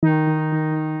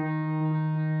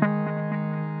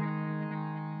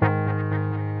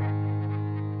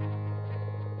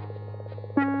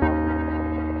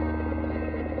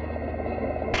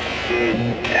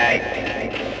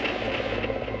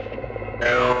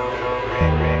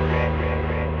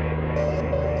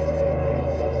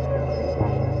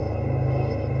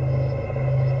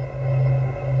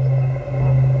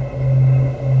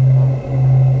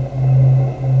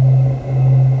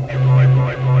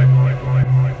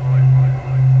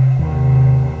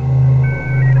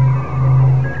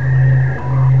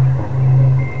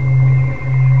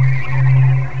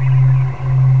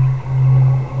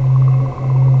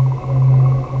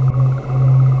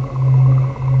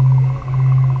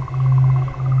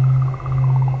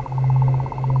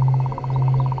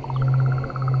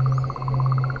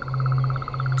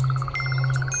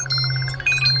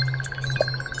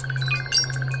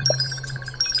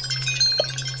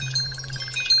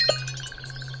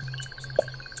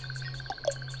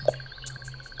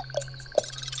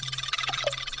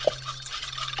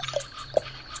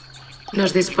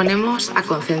Nos disponemos a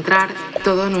concentrar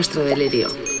todo nuestro delirio,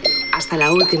 hasta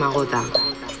la última gota,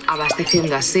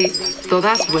 abasteciendo así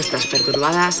todas vuestras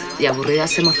perturbadas y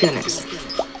aburridas emociones.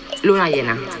 Luna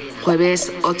llena,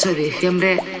 jueves 8 de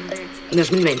diciembre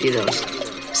 2022,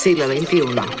 siglo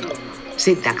XXI.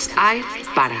 Syntax Air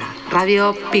para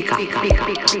Radio Pica.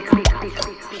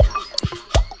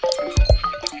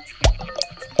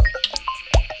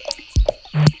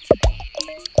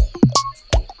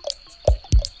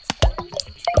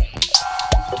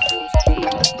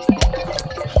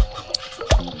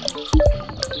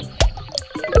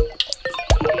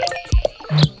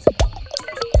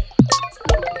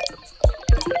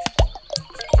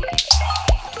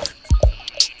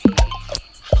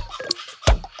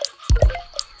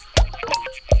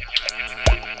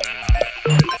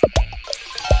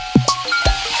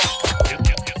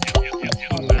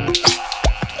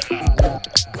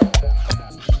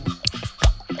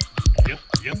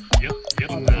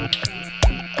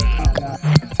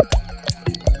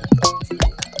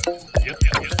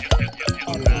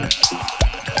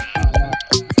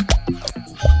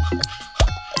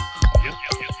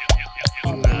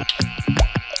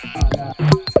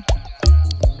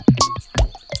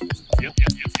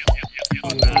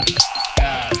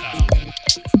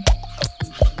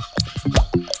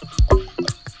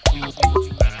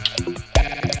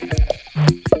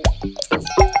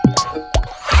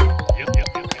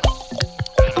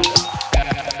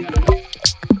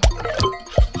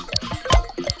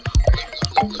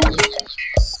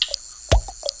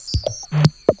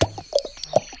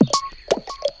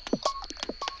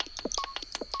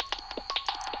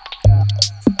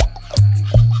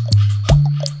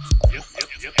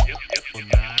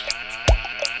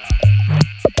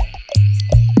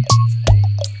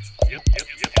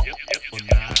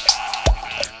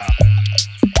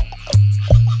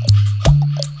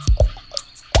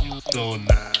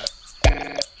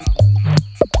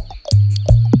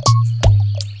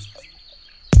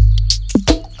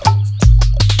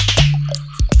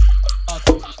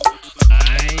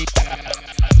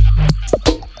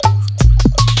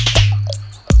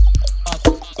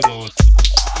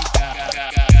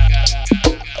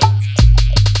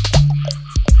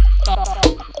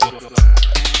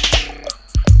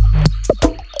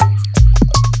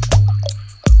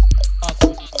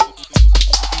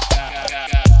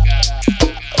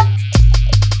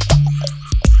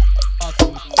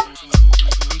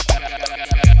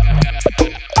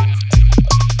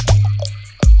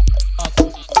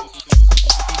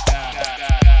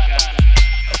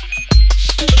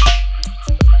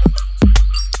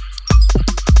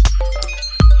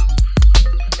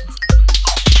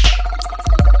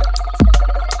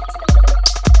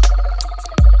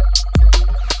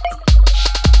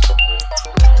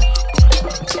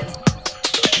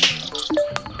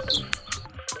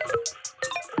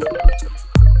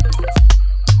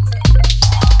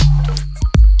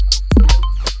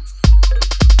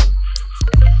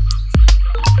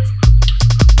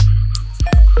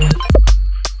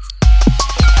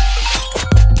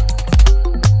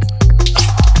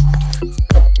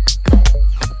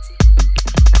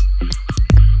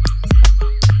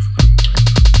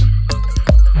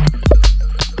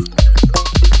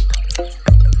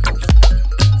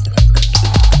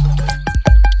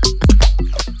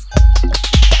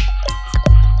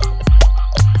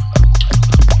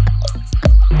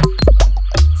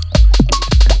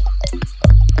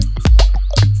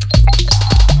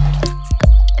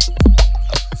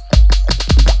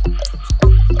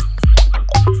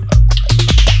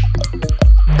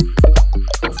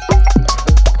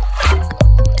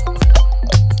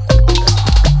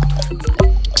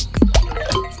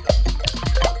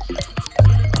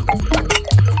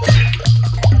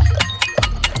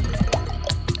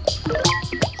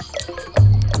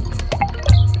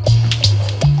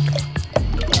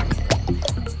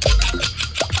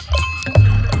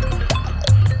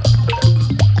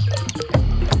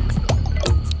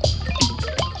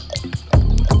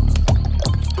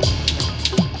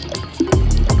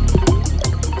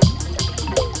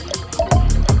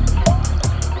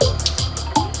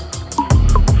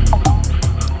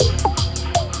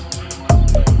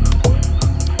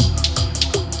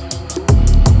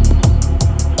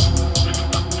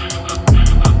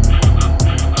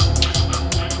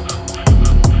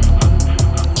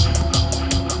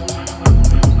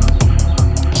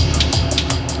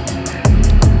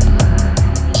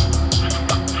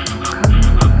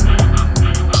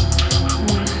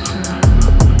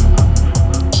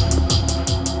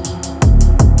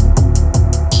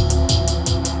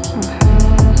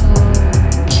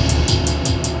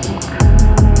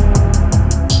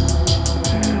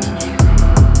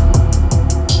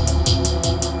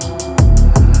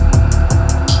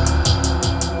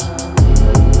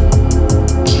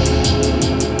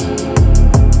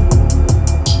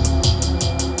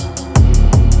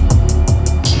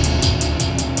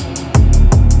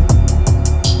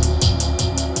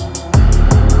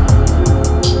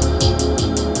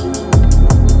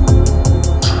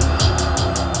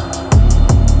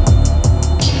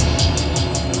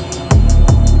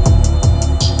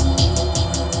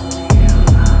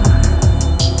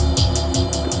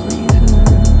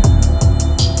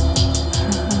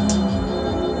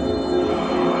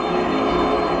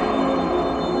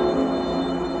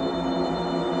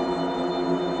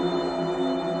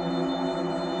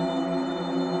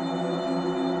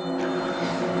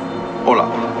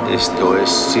 Esto es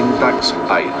Syntax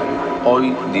Air.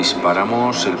 Hoy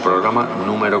disparamos el programa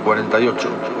número 48.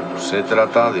 Se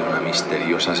trata de una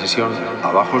misteriosa sesión a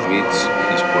bajos beats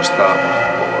dispuesta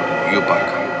por Yupak.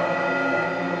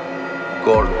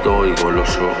 Corto y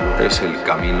goloso es el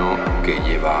camino que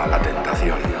lleva a la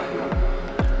tentación.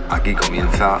 Aquí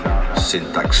comienza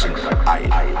Syntax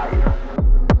Air.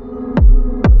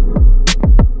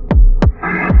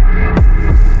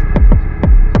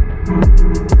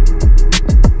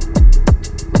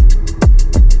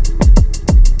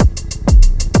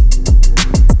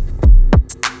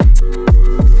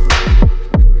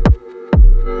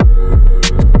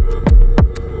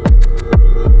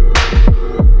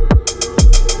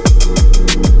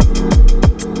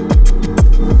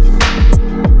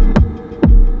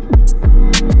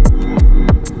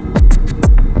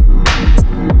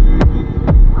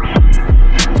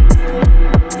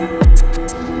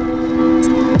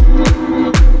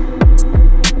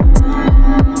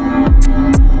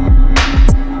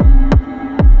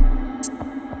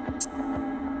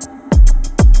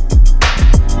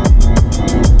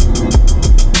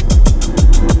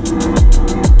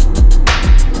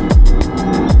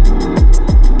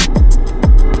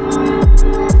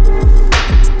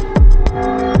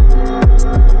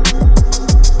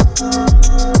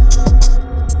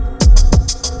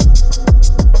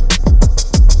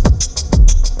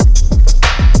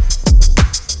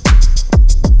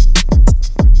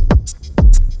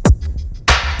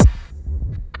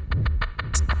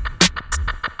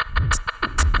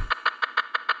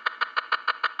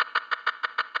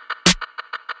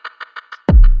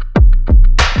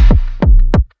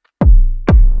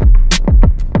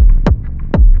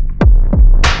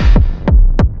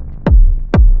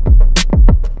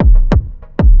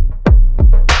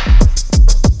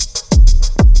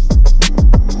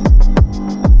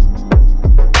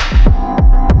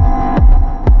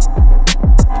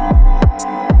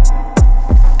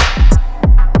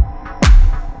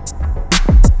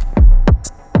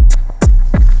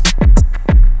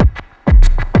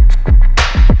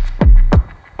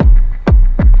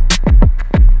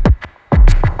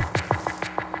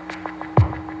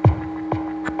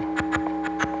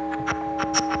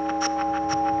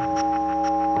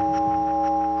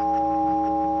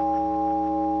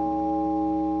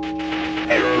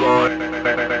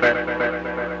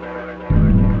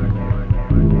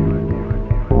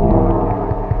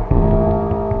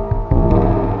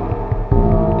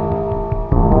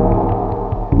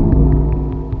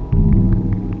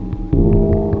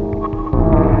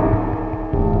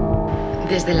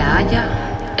 Desde La Haya,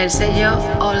 el sello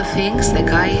All Things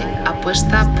Decay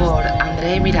apuesta por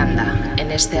André Miranda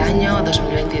en este año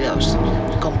 2022,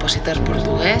 compositor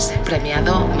portugués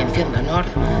premiado mención de honor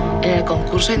en el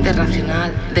concurso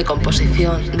internacional de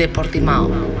composición de Portimao,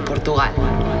 Portugal.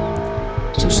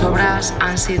 Sus obras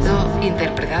han sido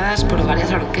interpretadas por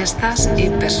varias orquestas y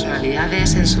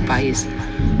personalidades en su país,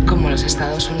 como los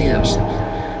Estados Unidos,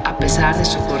 a pesar de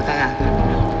su corta edad,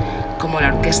 como la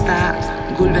orquesta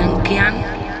Gulbenkian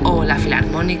o la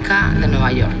Filarmónica de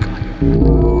Nueva York.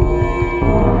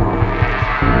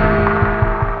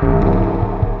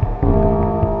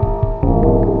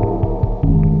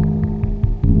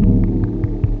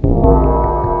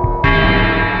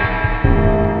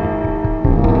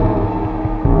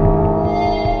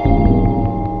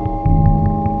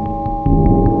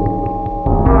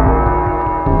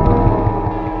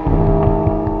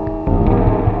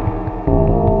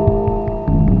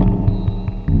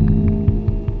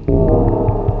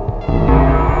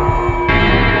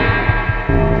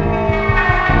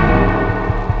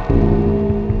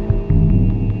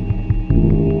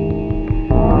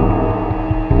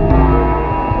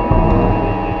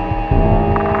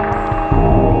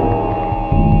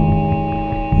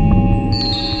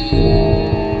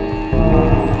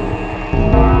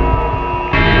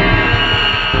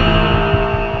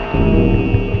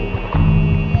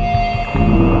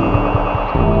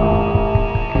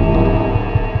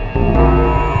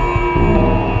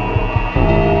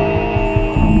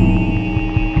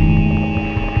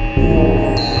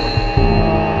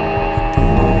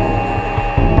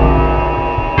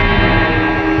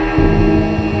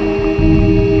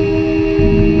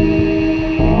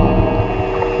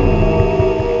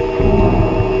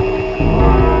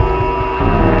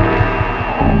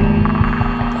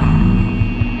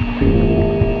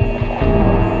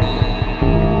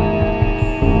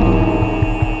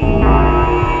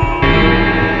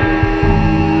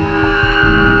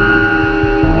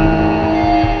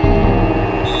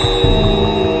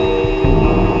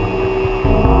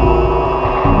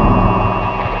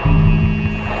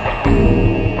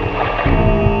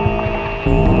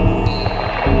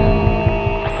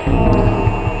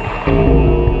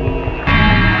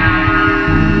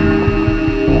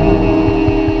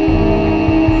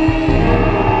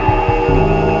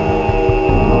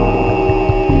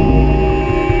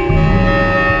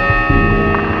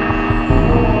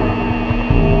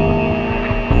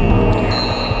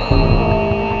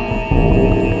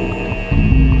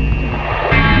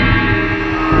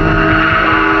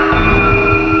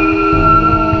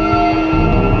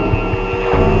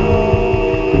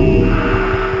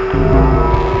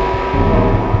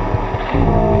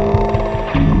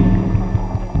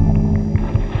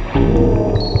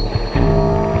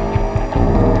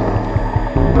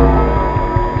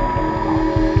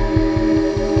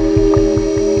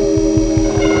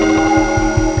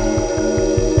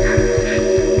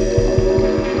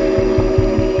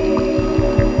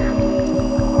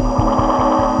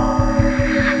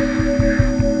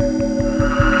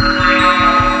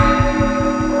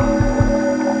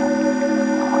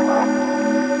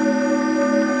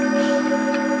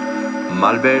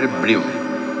 Albert Brew,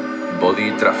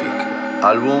 Body Traffic.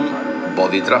 Álbum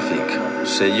Body Traffic,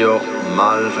 sello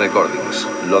Mal Recordings,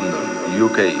 London,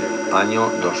 UK, año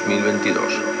 2022.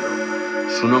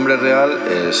 Su nombre real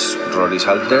es Rory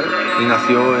Salter y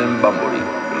nació en Banbury,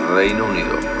 Reino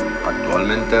Unido.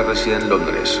 Actualmente reside en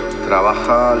Londres.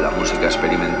 Trabaja la música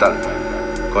experimental,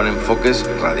 con enfoques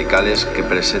radicales que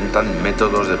presentan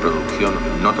métodos de producción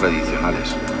no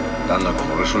tradicionales, dando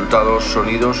como resultados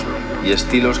sonidos y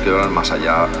estilos que van más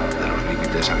allá de los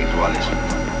límites habituales.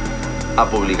 Ha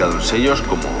publicado en sellos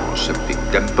como Septic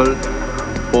Temple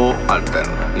o Alter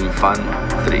Infant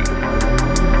 3.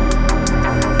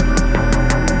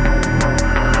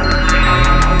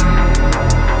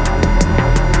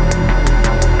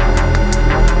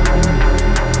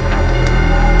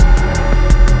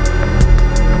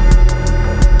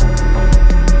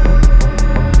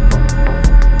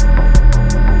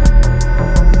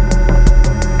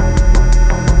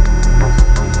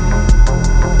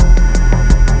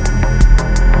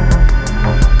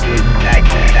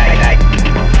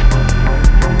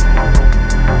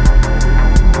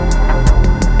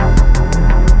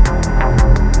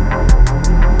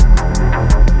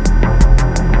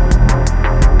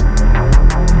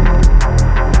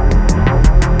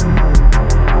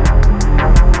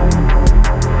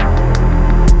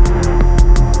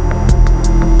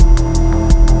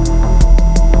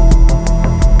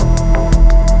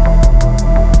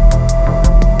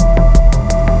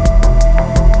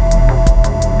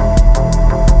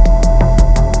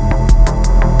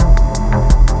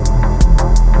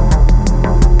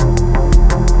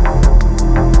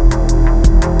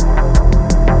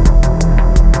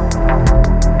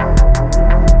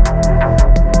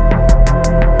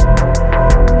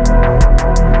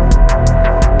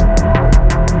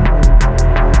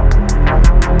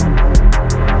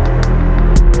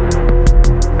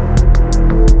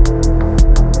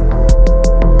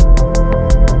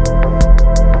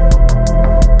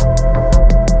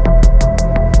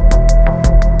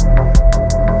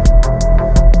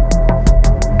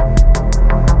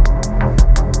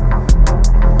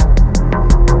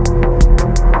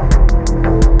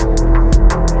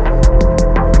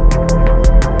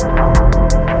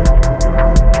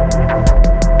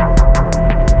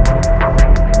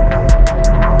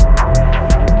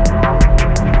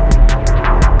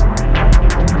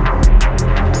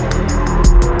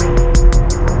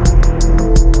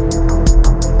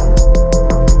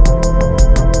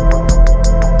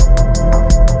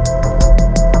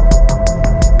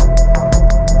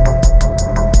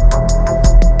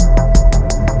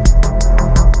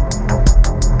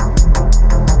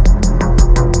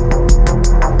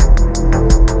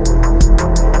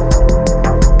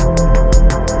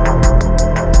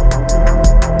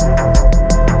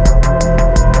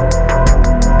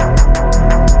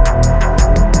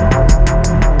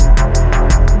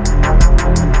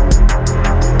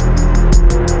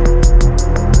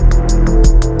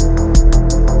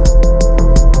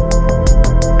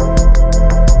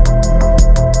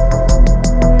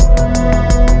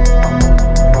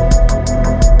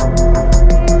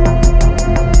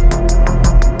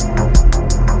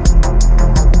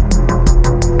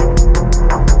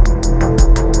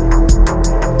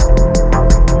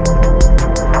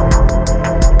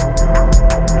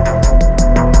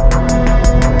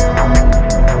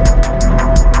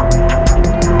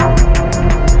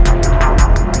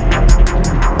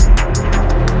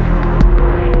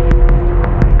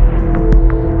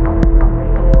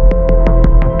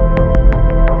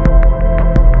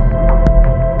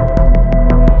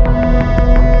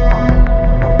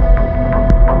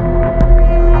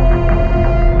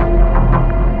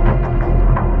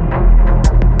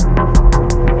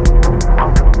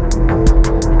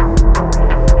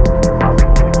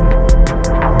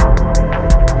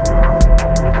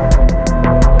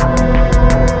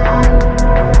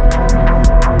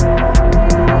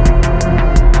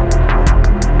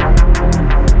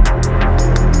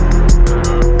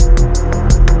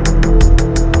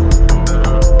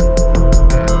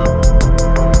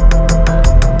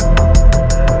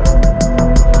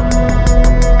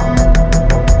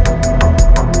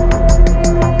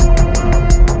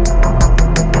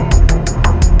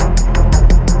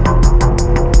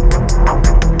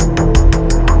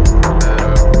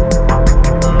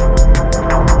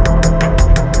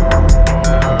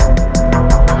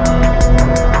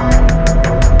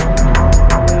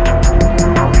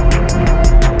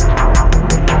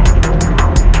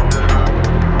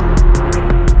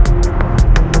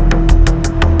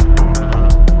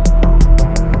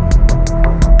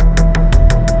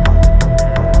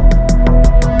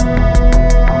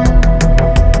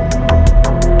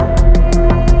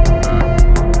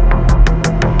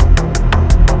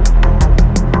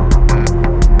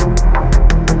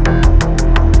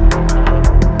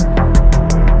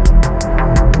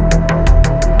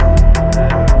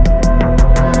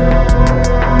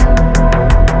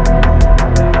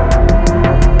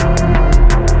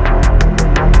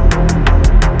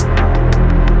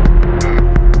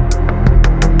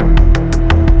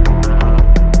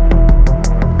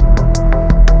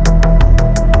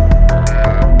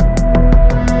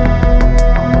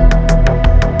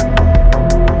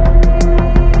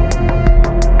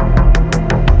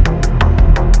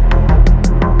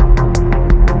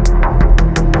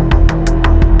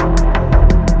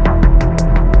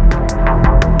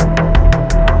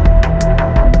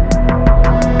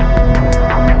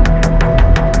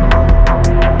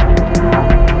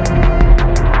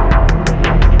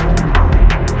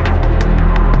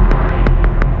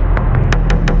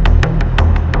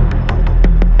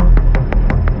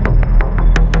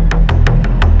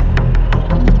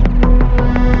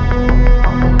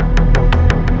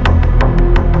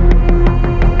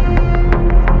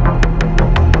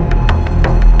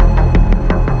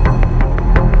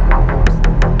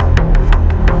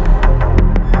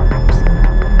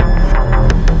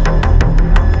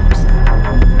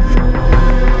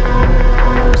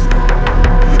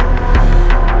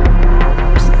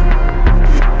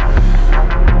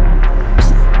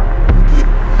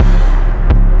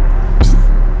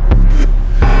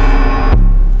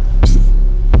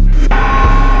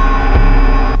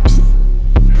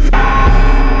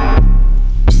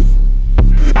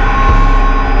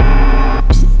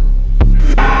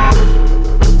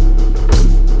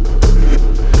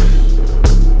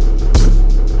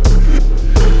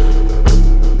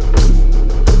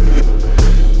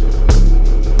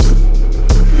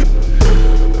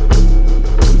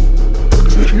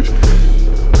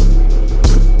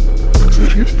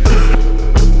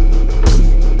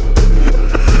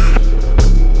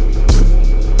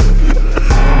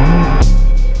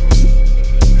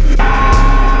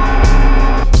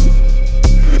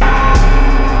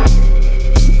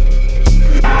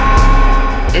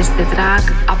 Este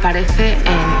track aparece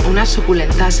en una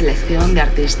suculenta selección de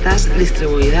artistas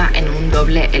distribuida en un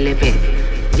doble LP,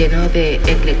 lleno de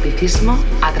eclecticismo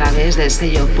a través del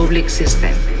sello Public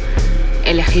System.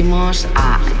 Elegimos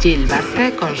a Gil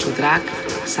Barce con su track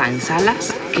Saint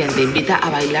Salas, quien te invita a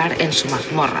bailar en su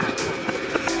mazmorra.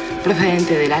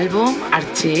 Procedente del álbum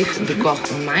Archives du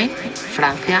Corps Humain,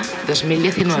 Francia,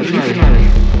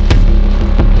 2019.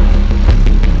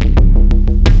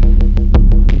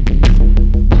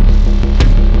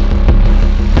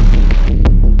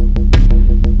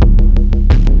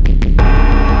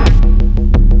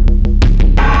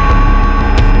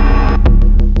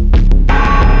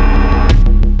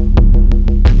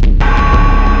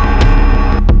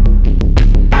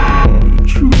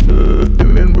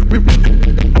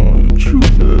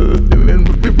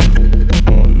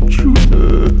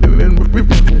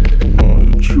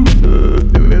 On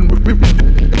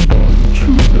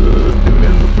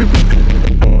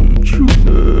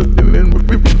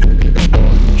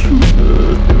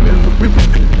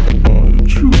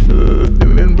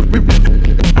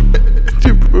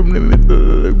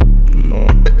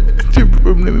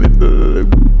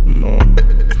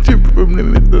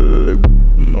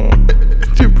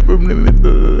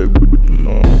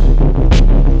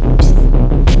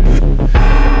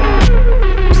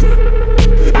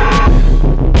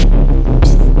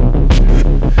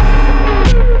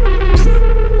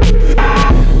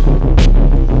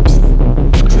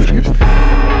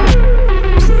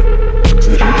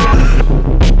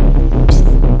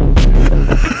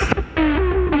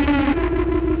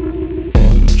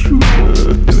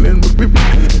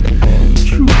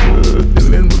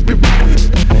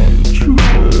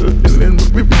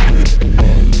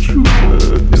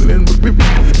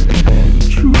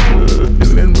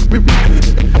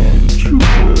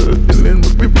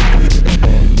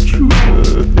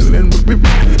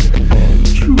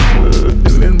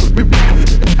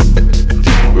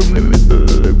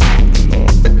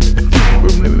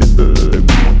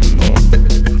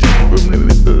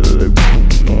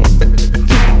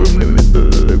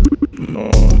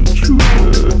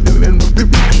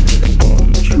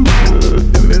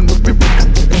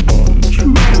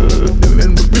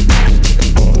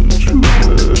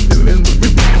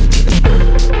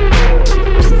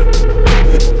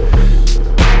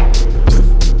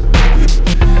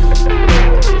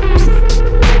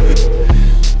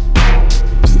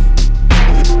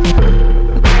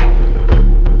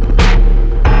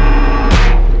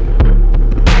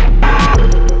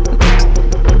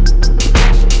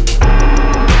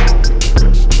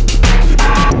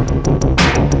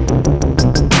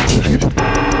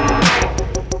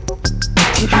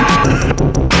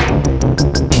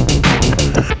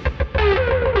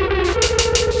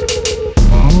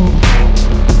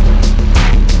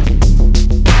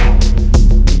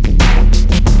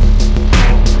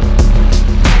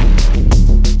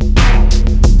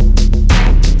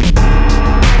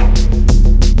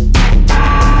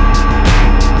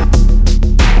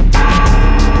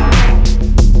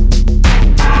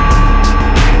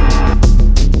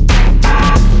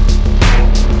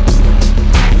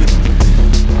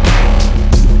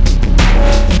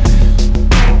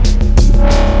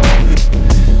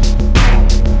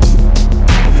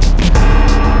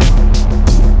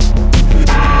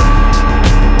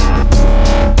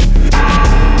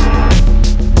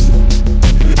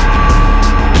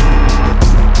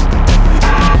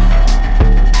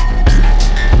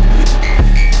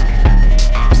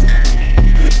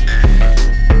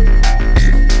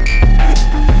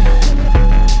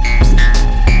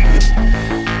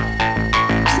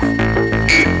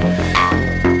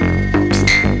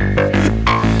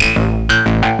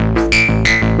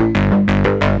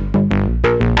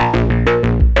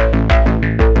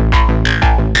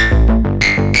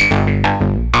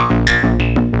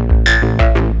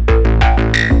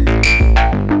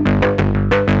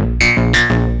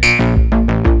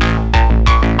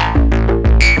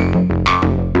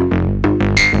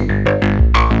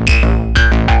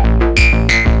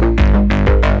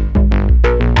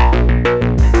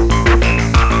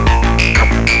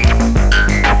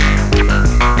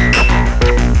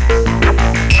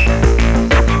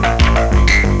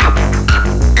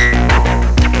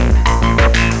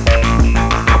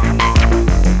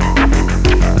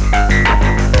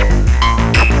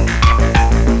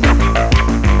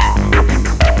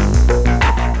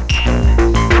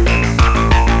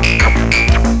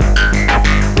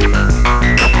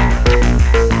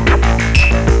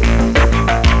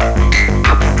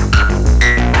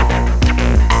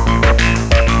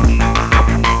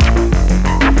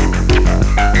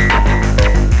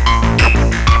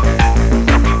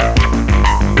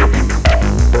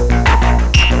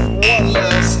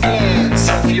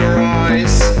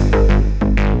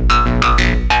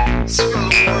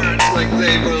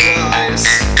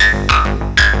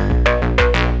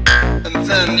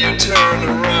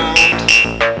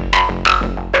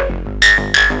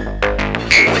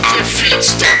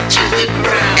Say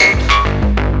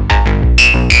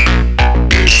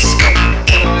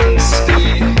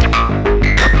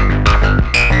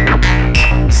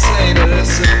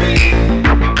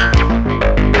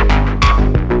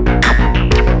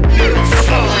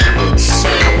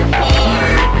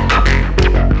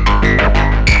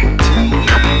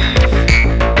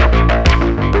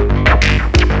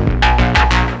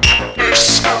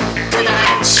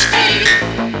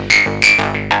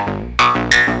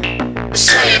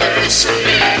there's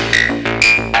a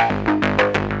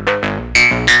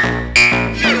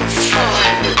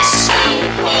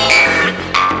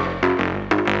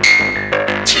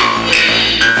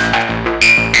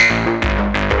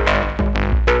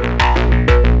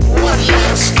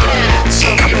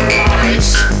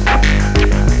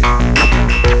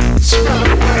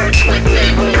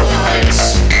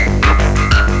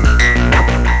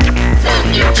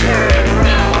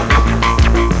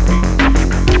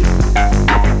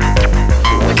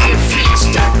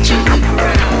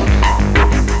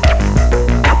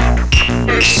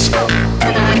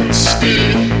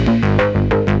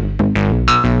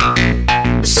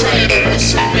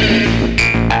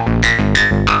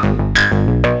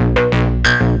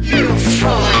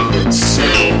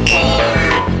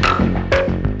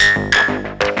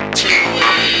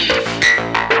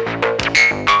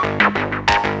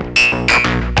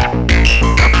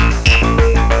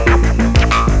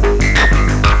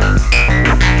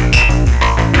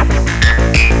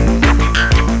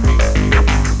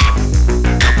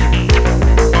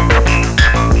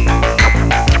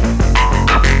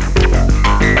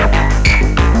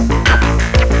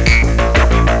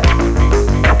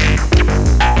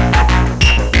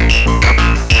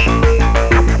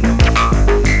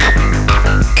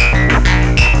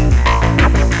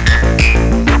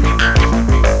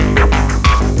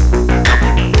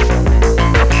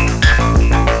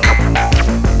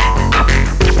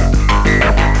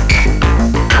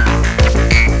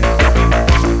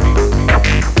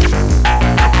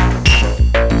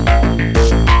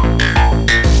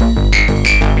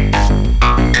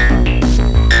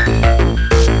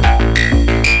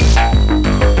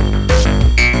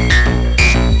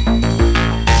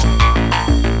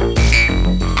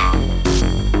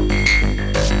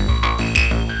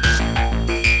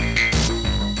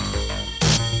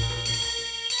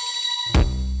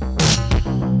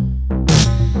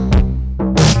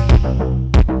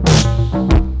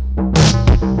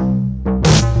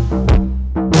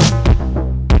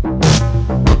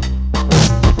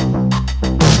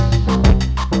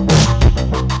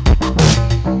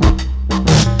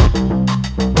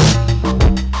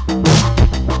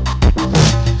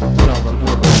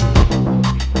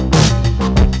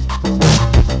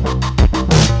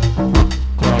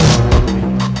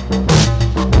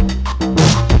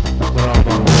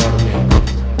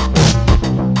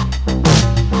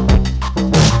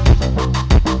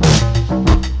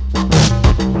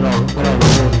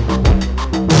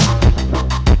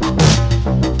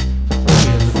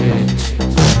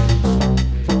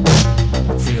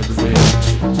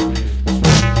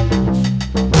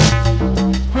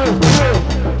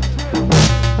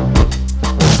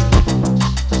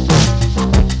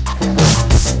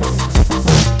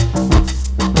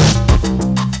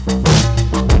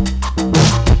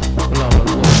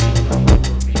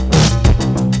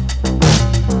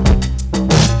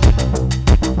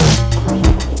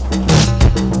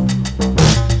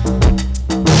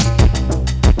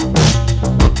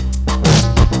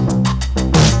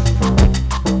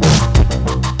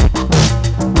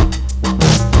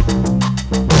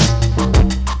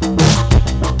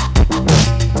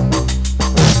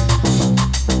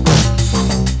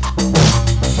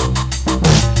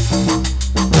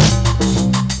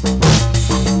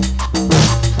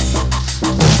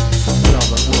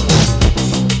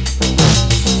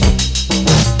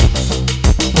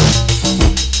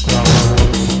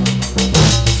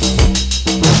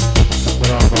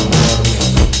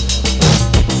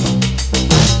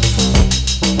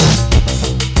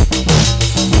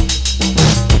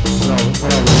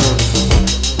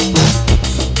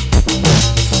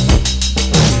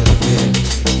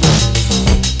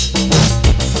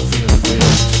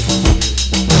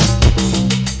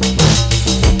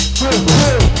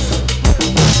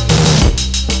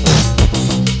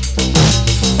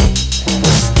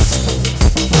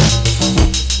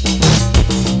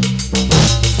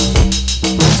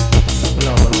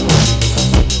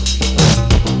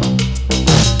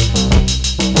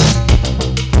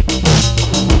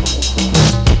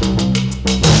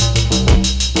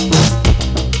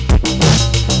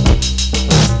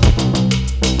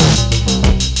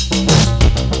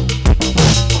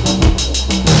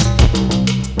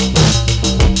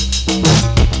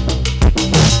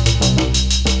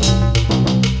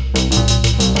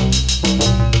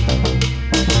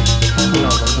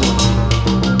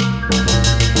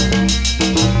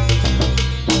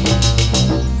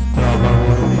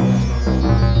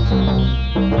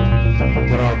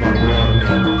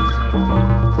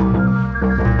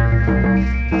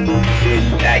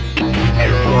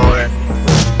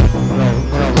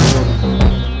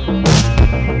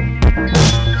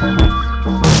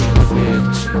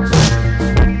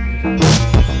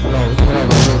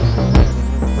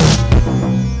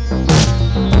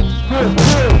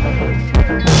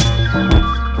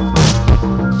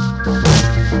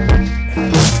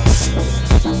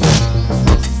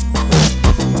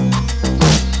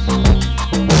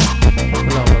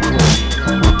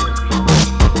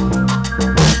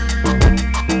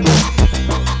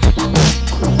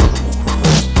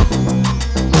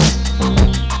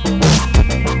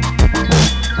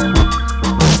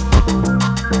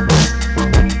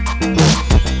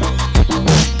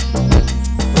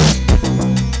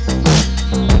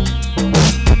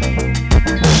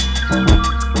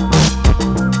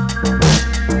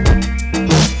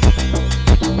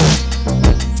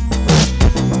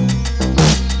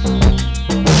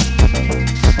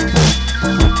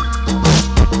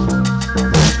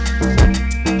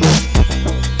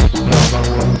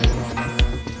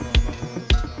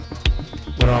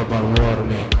global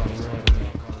warming.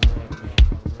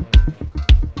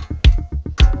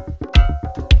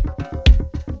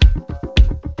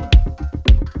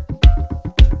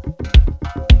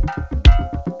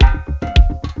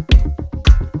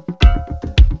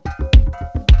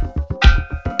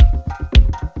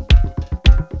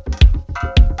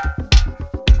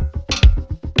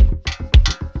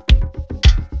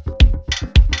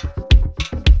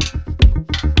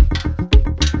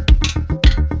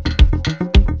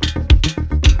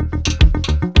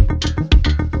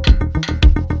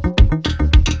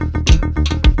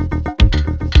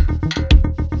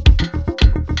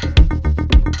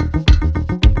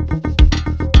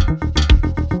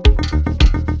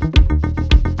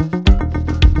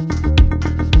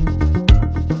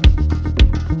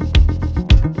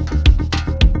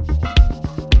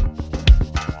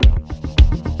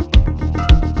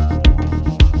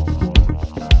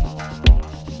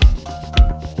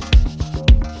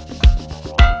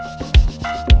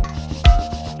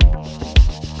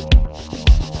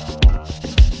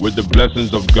 With the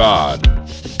blessings of God,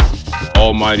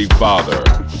 Almighty Father,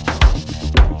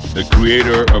 the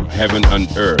creator of heaven and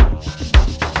earth,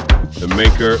 the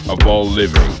maker of all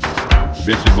living,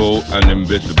 visible and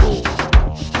invisible.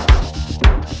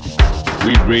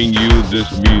 We bring you this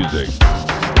music,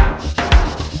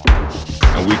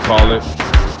 and we call it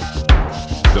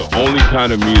the only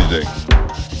kind of music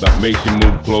that makes you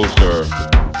move closer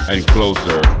and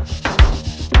closer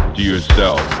to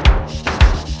yourself.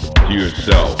 To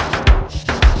yourself,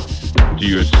 to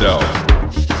yourself.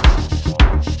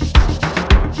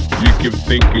 You keep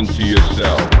thinking to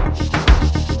yourself,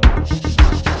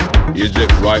 is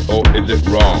it right or is it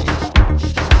wrong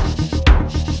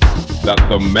that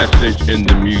the message in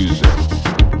the music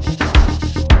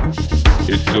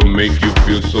is to make you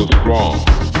feel so strong?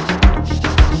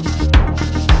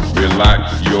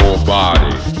 Relax your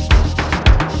body.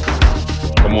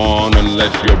 Come on and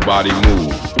let your body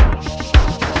move.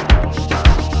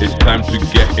 It's time to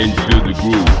get into the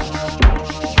groove.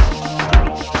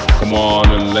 Come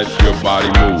on and let your body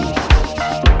move.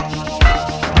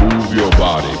 Move your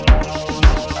body.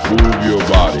 Move your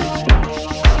body.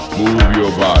 Move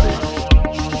your body.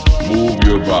 Move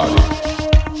your body.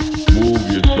 Move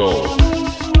your soul.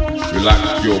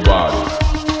 Relax your body.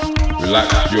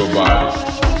 Relax your body.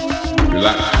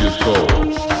 Relax your soul.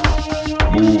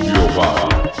 Move your body.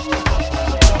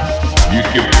 You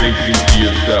keep thinking to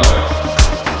yourself,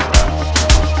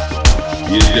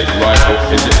 is it right or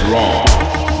is it wrong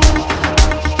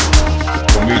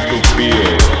for me to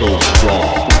feel so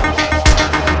strong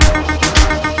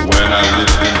when I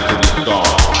listen to the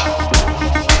song?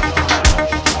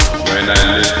 When I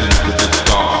listen to the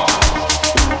song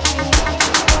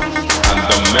and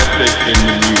the message in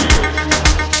the music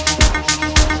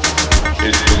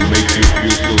is to make you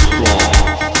feel so strong.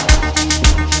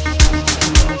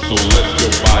 So let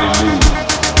your body move.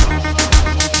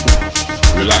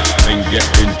 Relax and get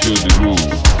into the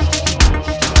groove.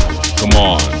 Come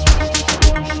on.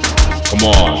 Come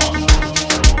on.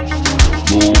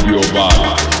 Move your body.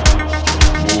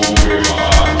 Move your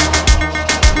body.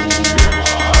 Move your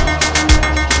body.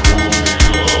 Move your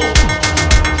soul.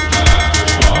 Relax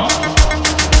your body.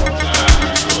 Relax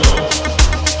your soul.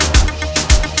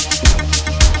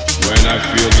 When I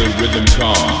feel the rhythm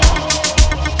come,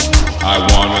 I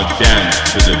wanna dance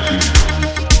to the beat.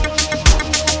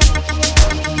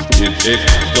 Is it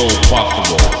so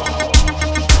possible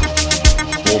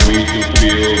for me to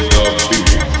feel the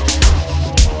beat?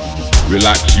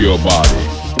 Relax your body.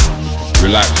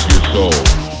 Relax your soul.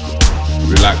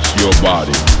 Relax your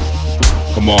body.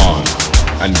 Come on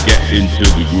and get into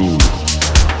the groove.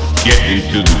 Get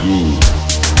into the groove.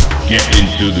 Get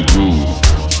into the groove.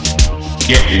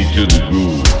 Get into the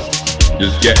groove.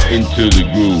 Just get into the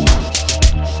groove.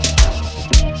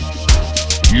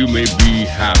 You may be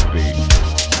happy,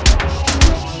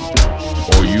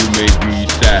 or you may be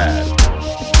sad.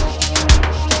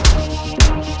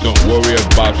 Don't worry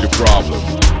about your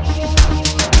problems.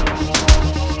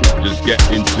 Just get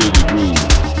into the groove.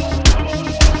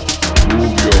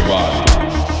 Move your body.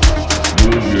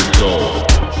 Move your soul.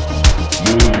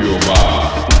 Move your body.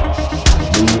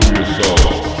 Move your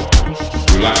soul.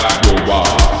 Relax your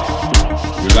body.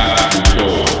 Relax your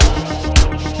soul.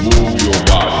 Move your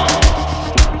body.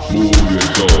 Move your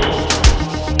soul.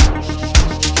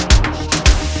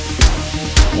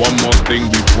 One more thing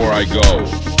before I go.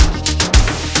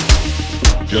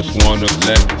 Just wanna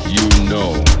let you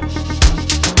know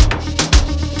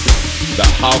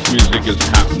that house music is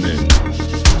happening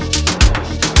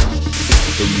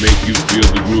to make you feel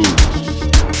the groove.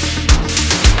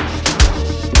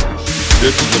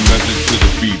 This is a message to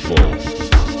the people.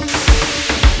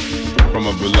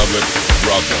 beloved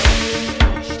brother.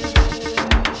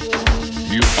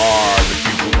 You are the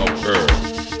people of Earth,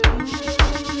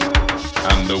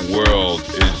 and the world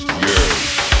is yours.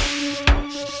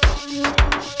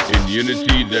 In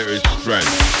unity there is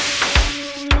strength,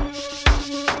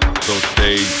 so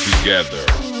stay together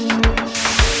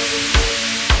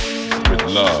with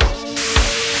love,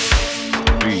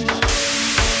 peace,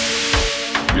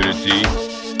 unity,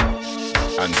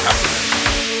 and happiness.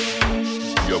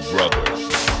 Your brother,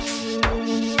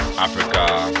 Africa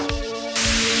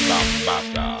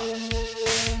Lambata.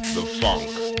 The funk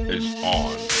is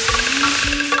on.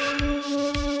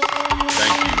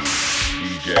 Thank you,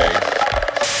 DJ.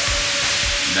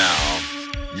 Now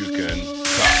you can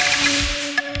cut.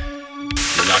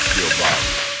 Relax your body.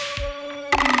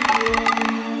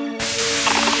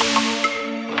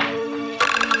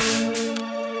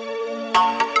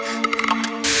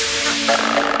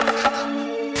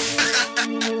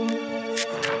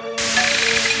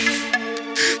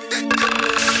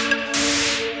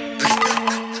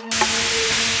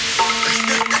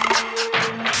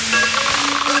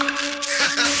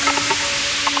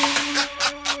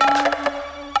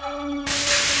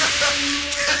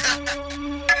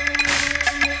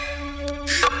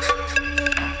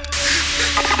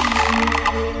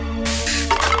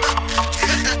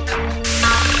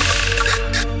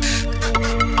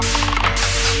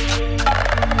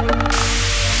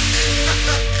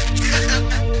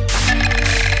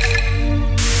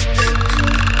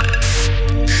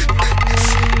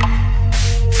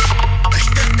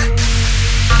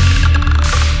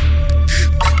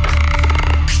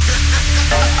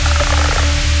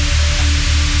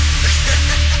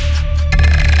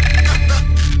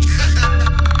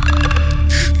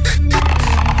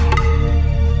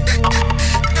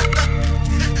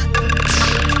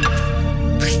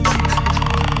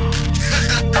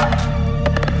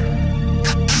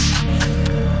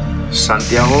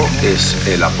 Santiago es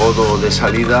el apodo de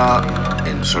salida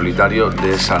en solitario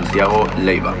de Santiago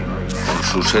Leiva. Con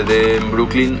su sede en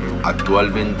Brooklyn,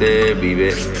 actualmente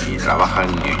vive y trabaja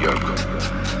en New York.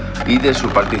 Y de su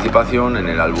participación en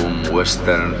el álbum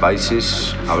Western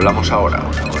Vices hablamos ahora,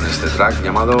 con este track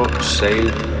llamado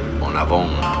Sail on a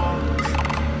Bone.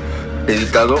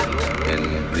 Editado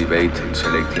en Private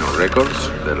Selection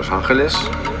Records de Los Ángeles,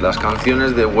 las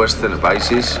canciones de Western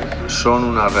Vices son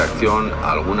una reacción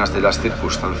a algunas de las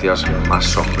circunstancias más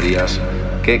sombrías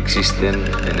que existen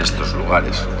en estos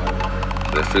lugares.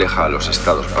 Refleja los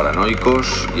estados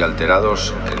paranoicos y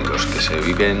alterados en los que se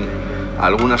viven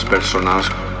algunas personas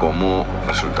como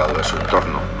resultado de su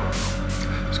entorno.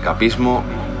 Escapismo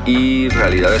y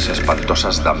realidades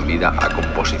espantosas dan vida a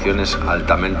composiciones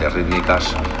altamente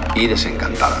rítmicas y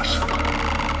desencantadas.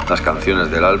 Las canciones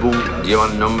del álbum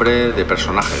llevan nombre de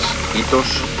personajes,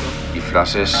 hitos y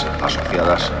frases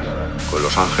asociadas con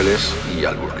Los Ángeles y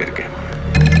Albuquerque.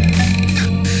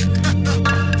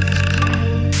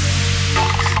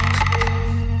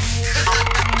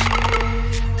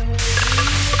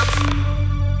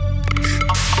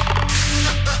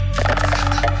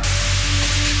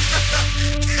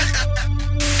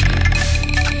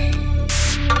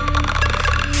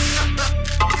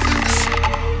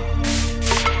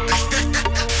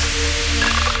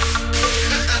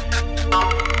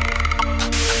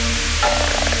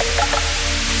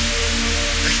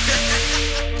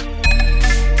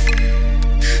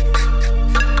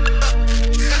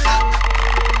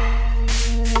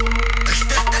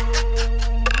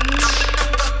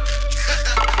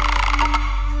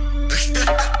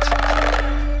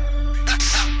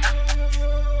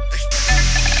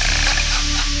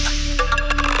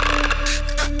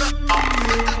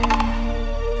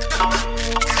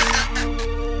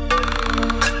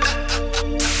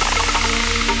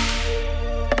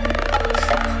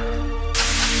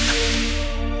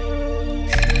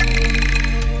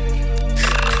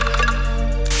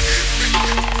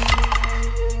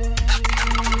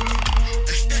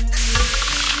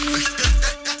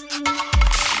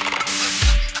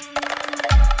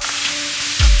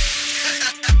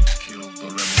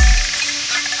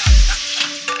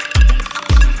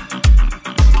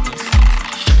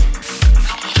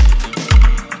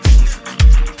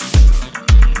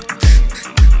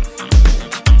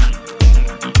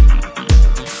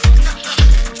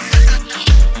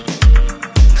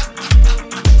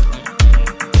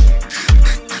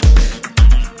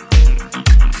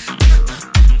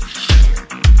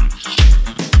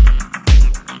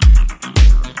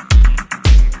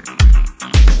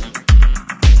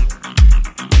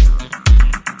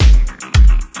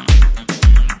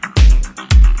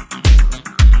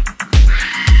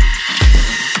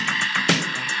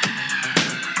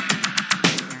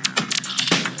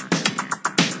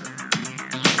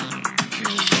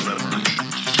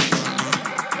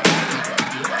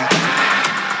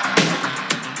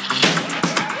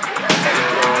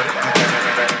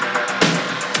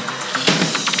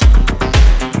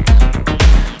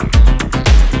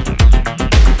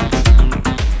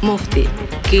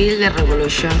 Kill the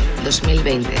Revolution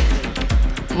 2020.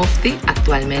 Mufti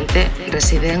actualmente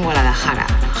reside en Guadalajara,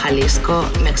 Jalisco,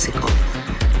 México,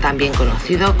 también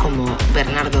conocido como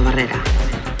Bernardo Barrera,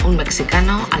 un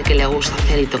mexicano al que le gusta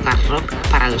hacer y tocar rock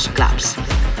para los clubs.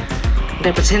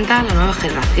 Representa la nueva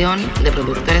generación de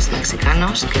productores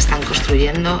mexicanos que están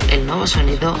construyendo el nuevo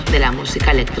sonido de la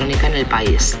música electrónica en el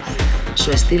país.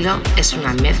 Su estilo es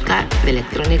una mezcla de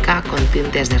electrónica con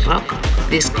tintes de rock,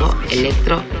 disco,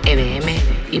 electro,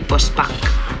 EBM y post-punk.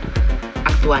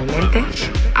 Actualmente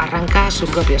arranca su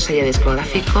propio sello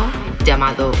discográfico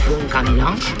llamado Funk and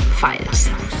Long Files,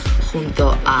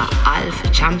 junto a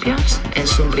Alf Champions en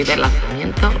su primer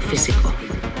lanzamiento físico.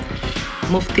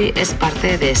 Mufti es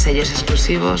parte de sellos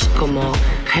exclusivos como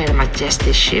Her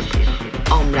Majesty's Ship,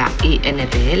 Ombra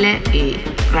INTL y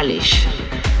Relish.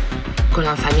 Con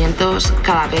lanzamientos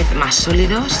cada vez más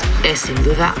sólidos, es sin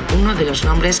duda uno de los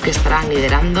nombres que estarán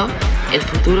liderando el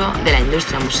futuro de la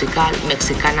industria musical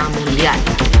mexicana mundial.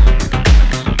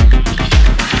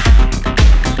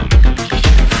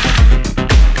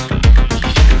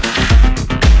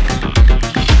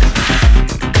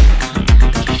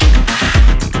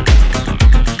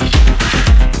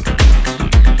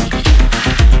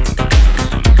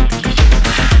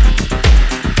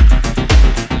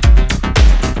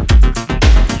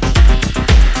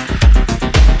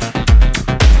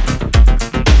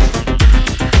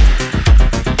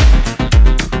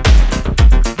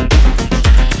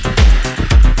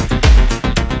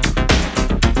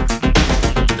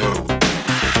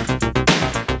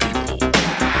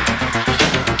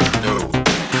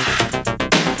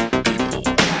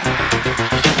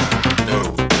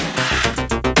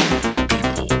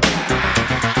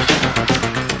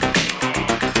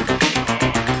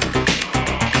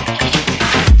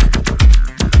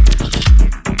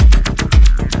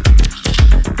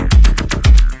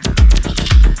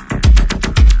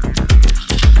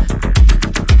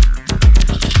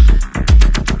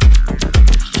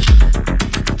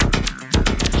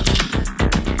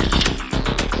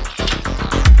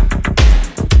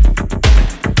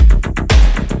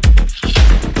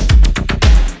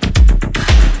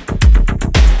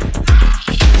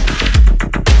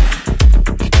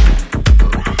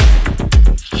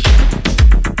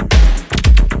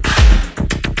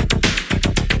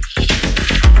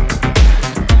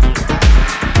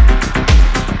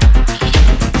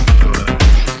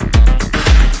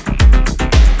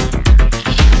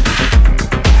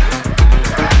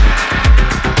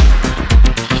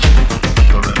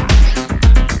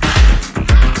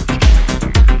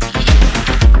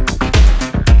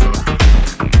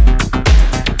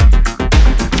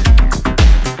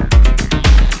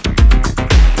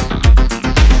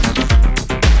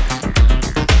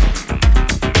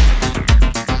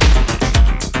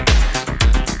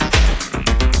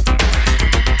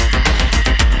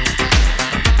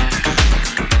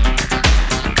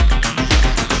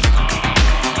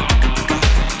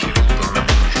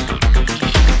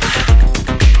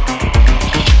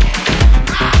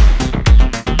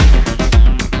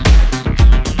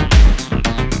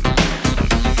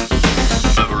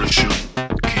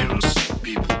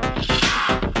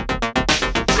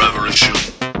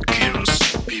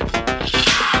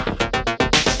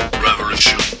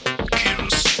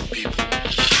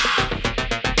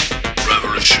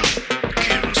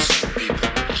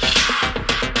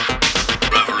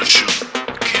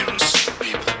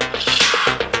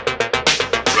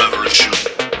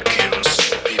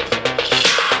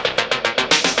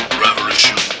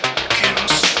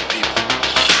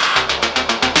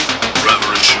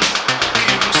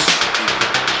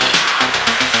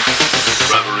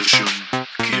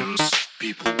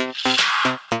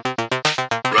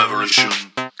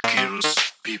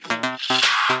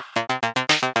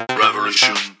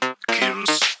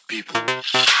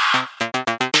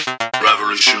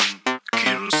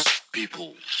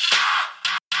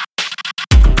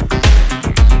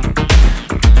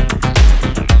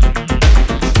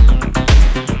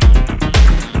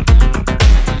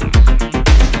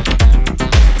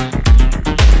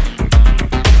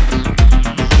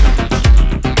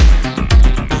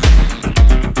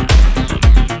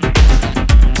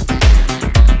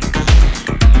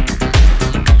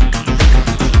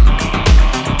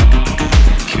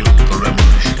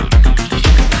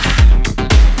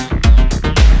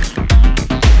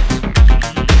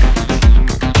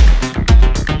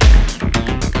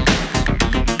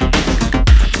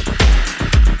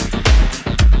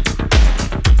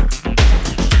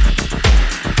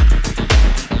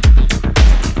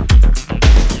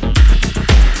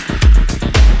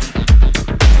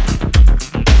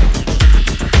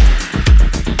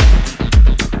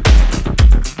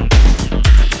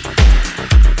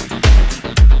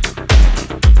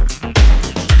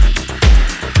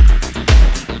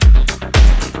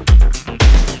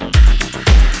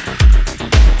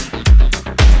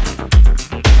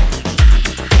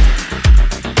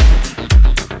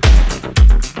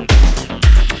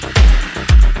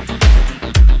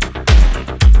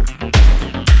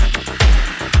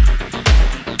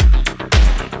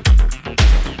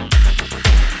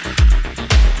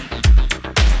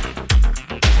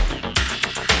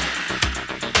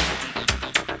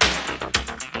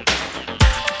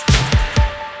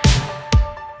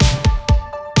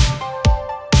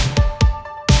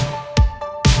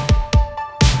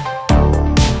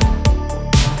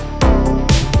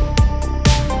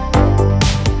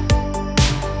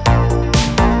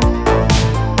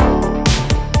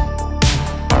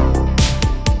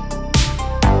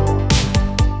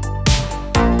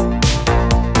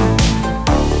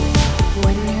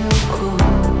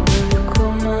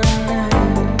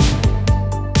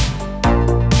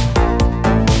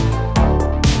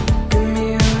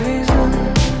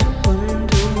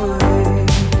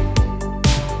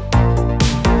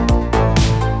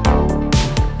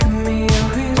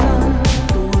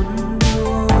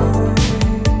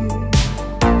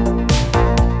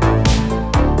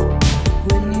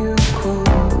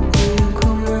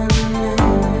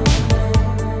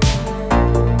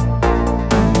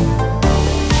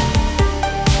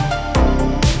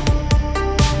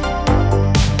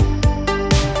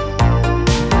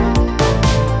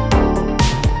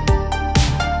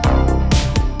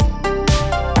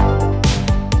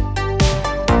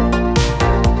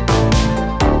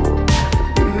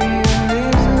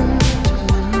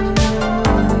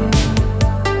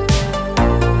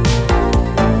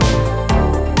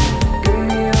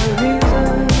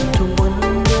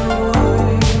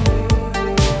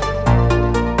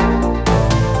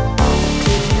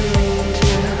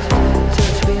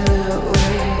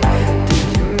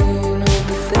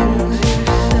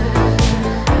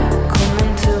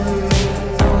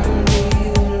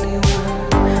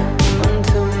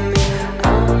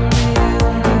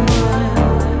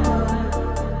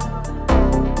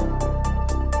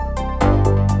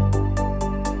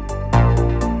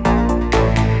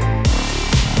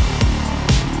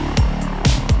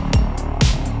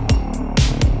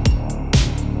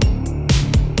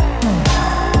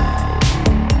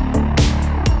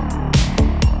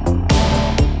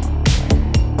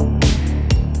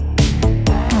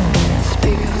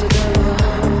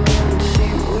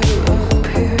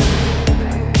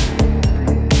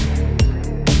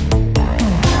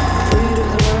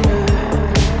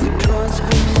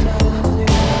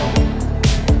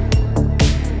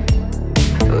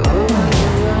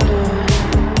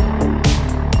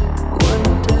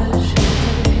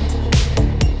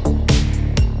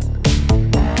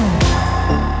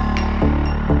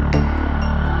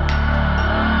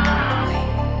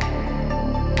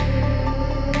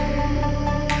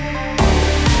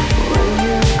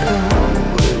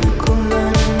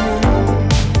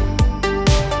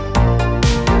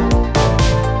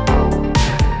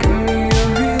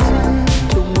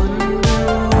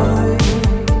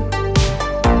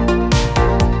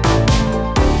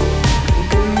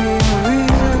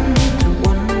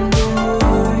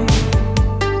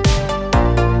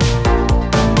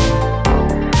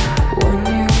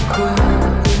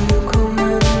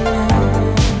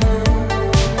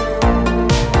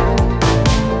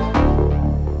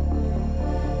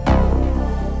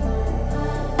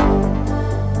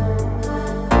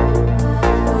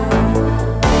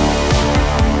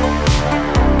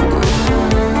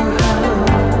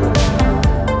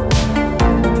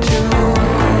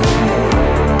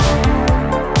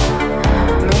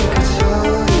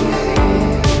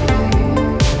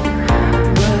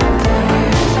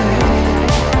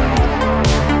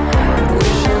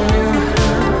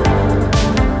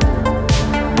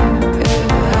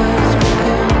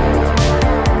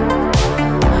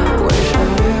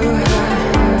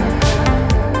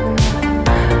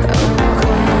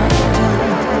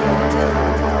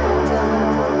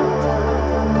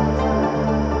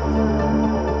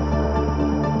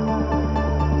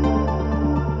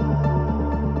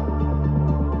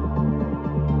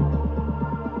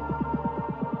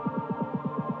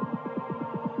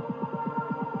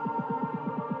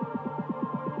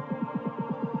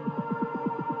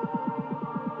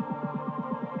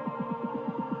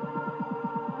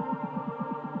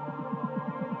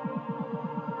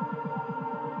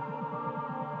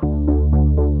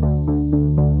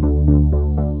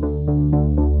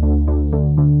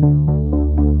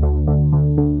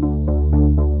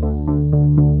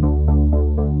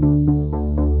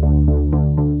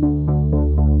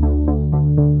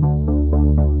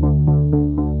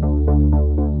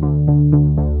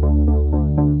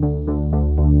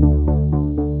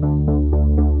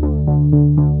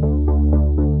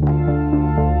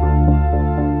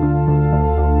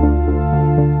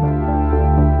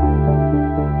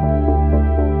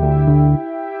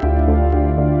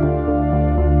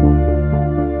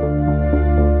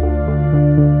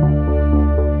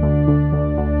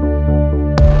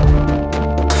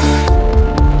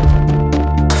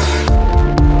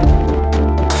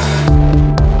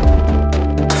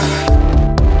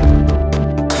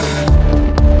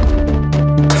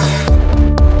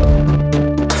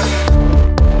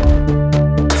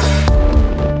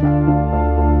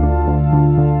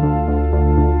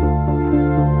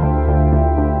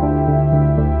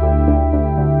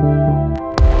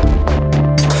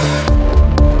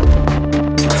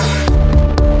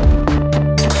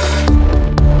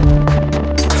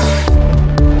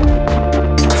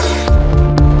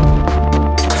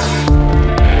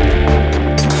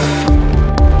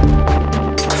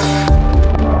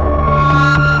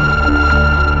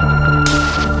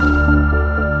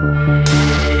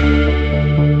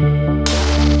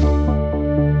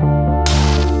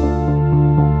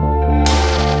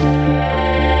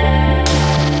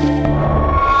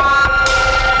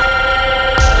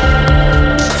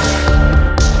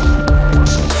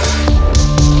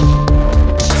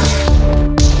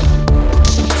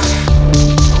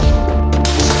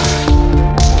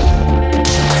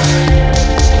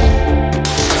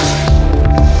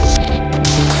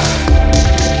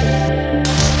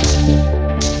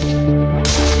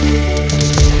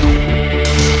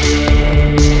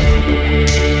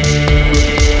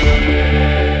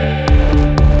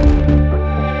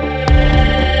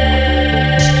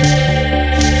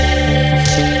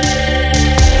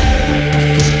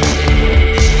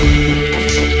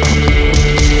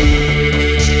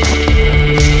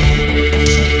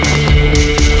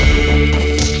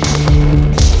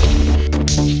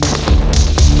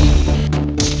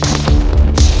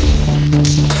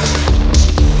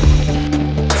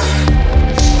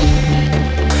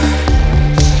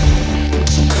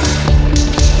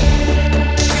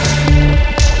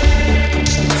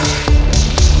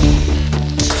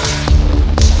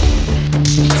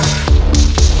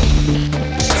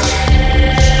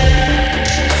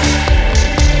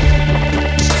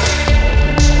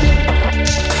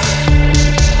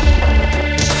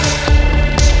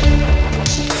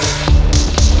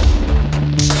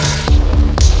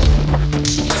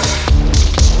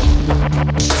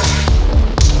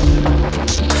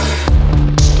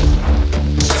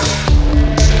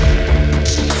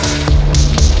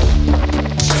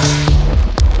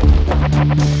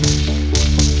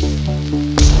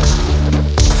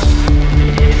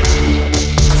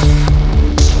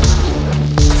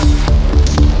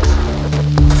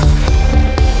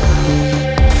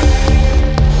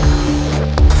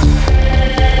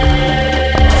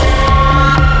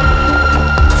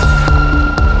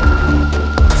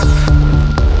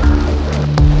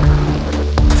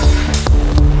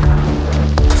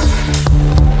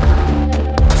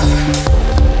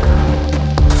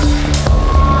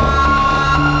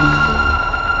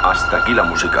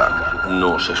 música.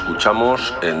 Nos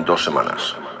escuchamos en 2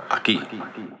 semanas, aquí,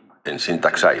 en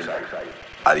Syntax Air.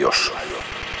 Adiós.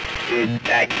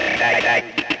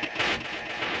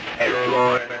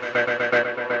 Everyone.